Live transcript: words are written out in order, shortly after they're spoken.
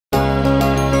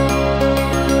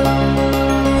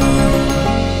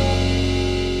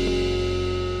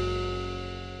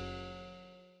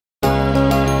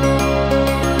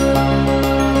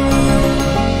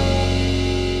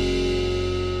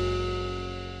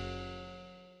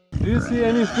Do you see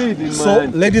any feed in my So,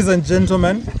 hand? ladies and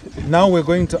gentlemen, now we're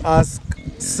going to ask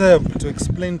Seb to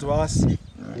explain to us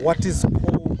what is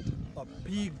called a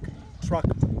pig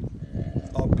tractor.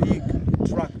 A pig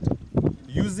tractor.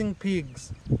 Using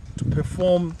pigs to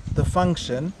perform the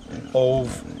function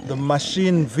of the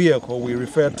machine vehicle we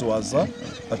refer to as a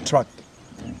tractor.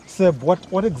 Seb,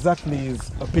 what exactly is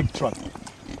a pig tractor?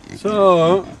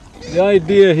 So, the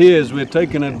idea here is we're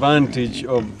taking advantage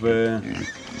of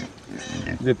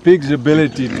the pig's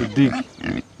ability to dig.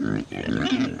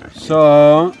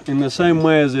 So, in the same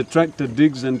way as a tractor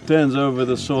digs and turns over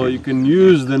the soil, you can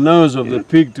use the nose of the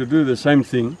pig to do the same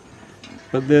thing.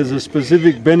 But there's a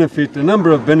specific benefit, a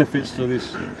number of benefits to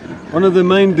this. One of the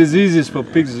main diseases for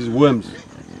pigs is worms.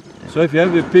 So if you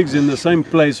have your pigs in the same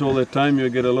place all the time, you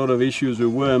get a lot of issues with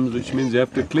worms, which means you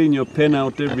have to clean your pen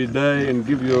out every day and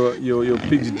give your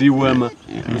pigs dewormer,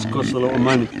 which costs a lot of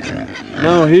money.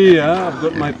 Now here, I've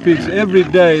got my pigs, every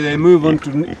day they move on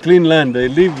to clean land. They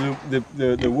leave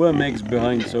the worm eggs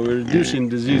behind, so we're reducing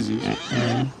diseases.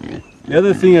 The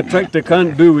other thing a tractor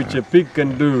can't do, which a pig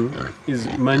can do, is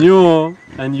manure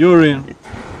and urine.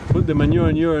 Put the manure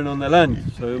and urine on the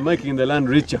land, so you're making the land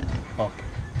richer.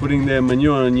 Putting their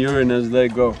manure and urine as they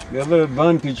go. The other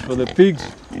advantage for the pigs,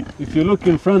 if you look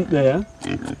in front there,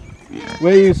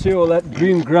 where you see all that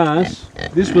green grass,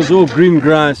 this was all green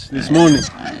grass this morning.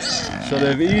 So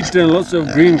they've eaten lots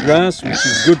of green grass, which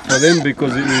is good for them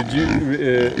because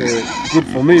good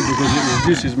for me because it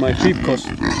reduces my feed cost.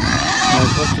 My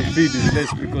cost of feed is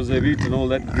less because they've eaten all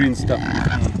that green stuff.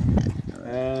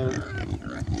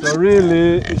 So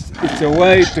really, it's a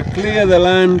way to clear the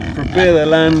land, prepare the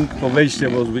land for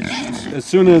vegetables, which as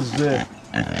soon as you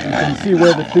can see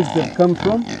where the pigs have come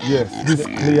from. Yes, this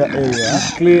clear area.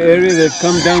 This clear area, they've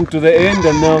come down to the end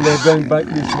and now they're going back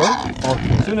this way.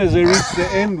 Okay. As soon as they reach the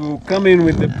end, we'll come in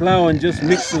with the plow and just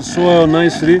mix the soil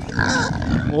nicely.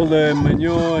 All the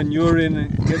manure and urine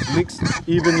gets mixed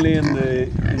evenly in the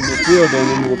field, and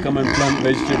then we'll come and plant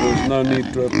vegetables. No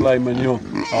need to apply manure.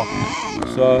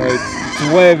 So it's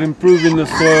a way of improving the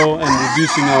soil and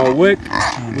reducing our work,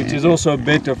 which is also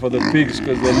better for the pigs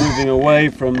because they're moving away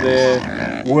from their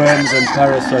worms and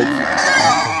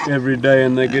parasites every day,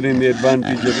 and they're getting the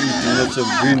advantage of eating lots of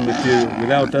green material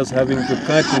without us having to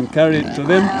cut and carry it to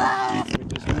them. We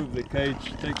just move the cage.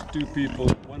 It takes two people,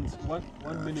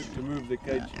 1 minute to move the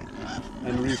cage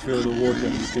and refill the water.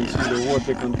 You can see the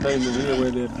water container here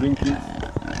where they're drinking.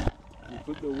 You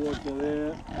put the water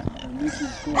there, and this is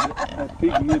called a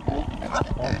pig nipple.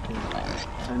 Okay.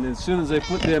 And as soon as they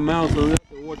put their mouth on it,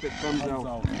 the water comes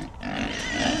out.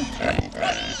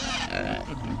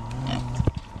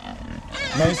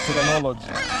 Nice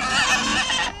technology.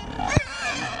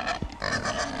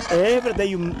 Every day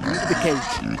you move the cage.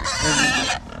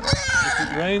 If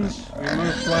it rains, we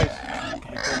move twice.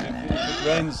 Because if it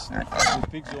rains, the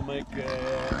pigs will make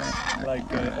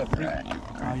like a freak.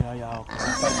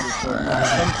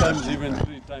 Sometimes even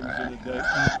 3 times in a day.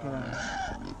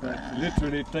 But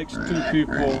literally it takes 2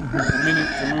 people a minute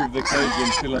to move the cage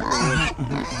and fill up the water.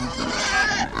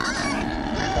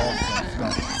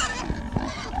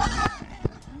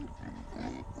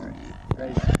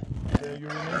 They're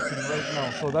urinating right now,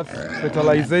 so that's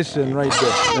fertilization right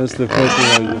there. That's the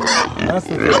fertilizer. That's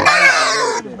the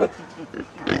fertilizer.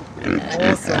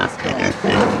 Awesome stuff.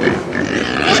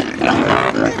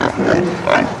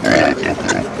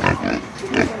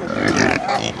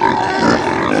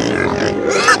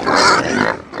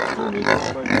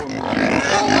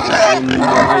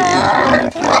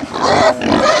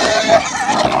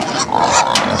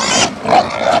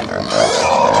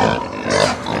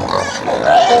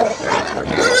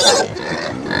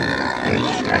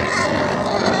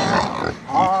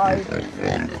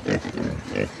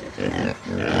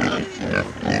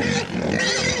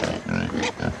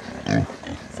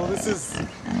 So this is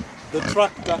the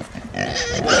tractor.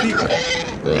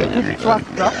 The pig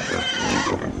tractor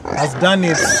has done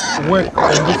its work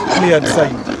on this cleared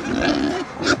side.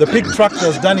 The pig tractor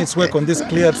has done its work on this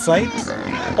cleared side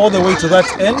all the way to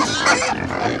that end.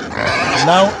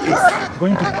 Now it's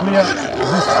going to clear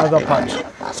this other patch.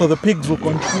 So the pigs will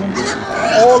consume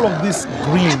all of this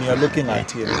green you're looking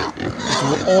at here. It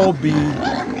will all be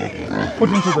put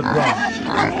into the ground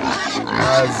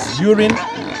as urine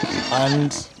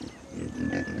and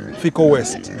fecal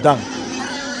waste, dung.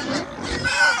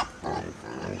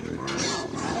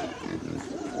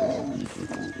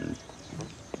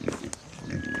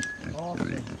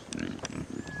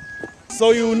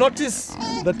 So you notice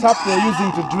the tap they're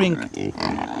using to drink.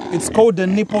 It's called a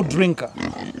nipple drinker.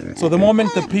 So the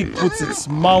moment the pig puts its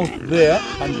mouth there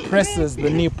and presses the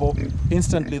nipple,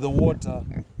 instantly the water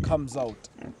comes out.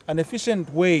 an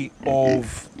efficient way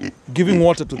of giving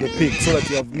water to the pig so that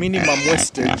you have minimum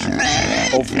wastage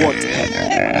of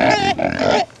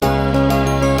water.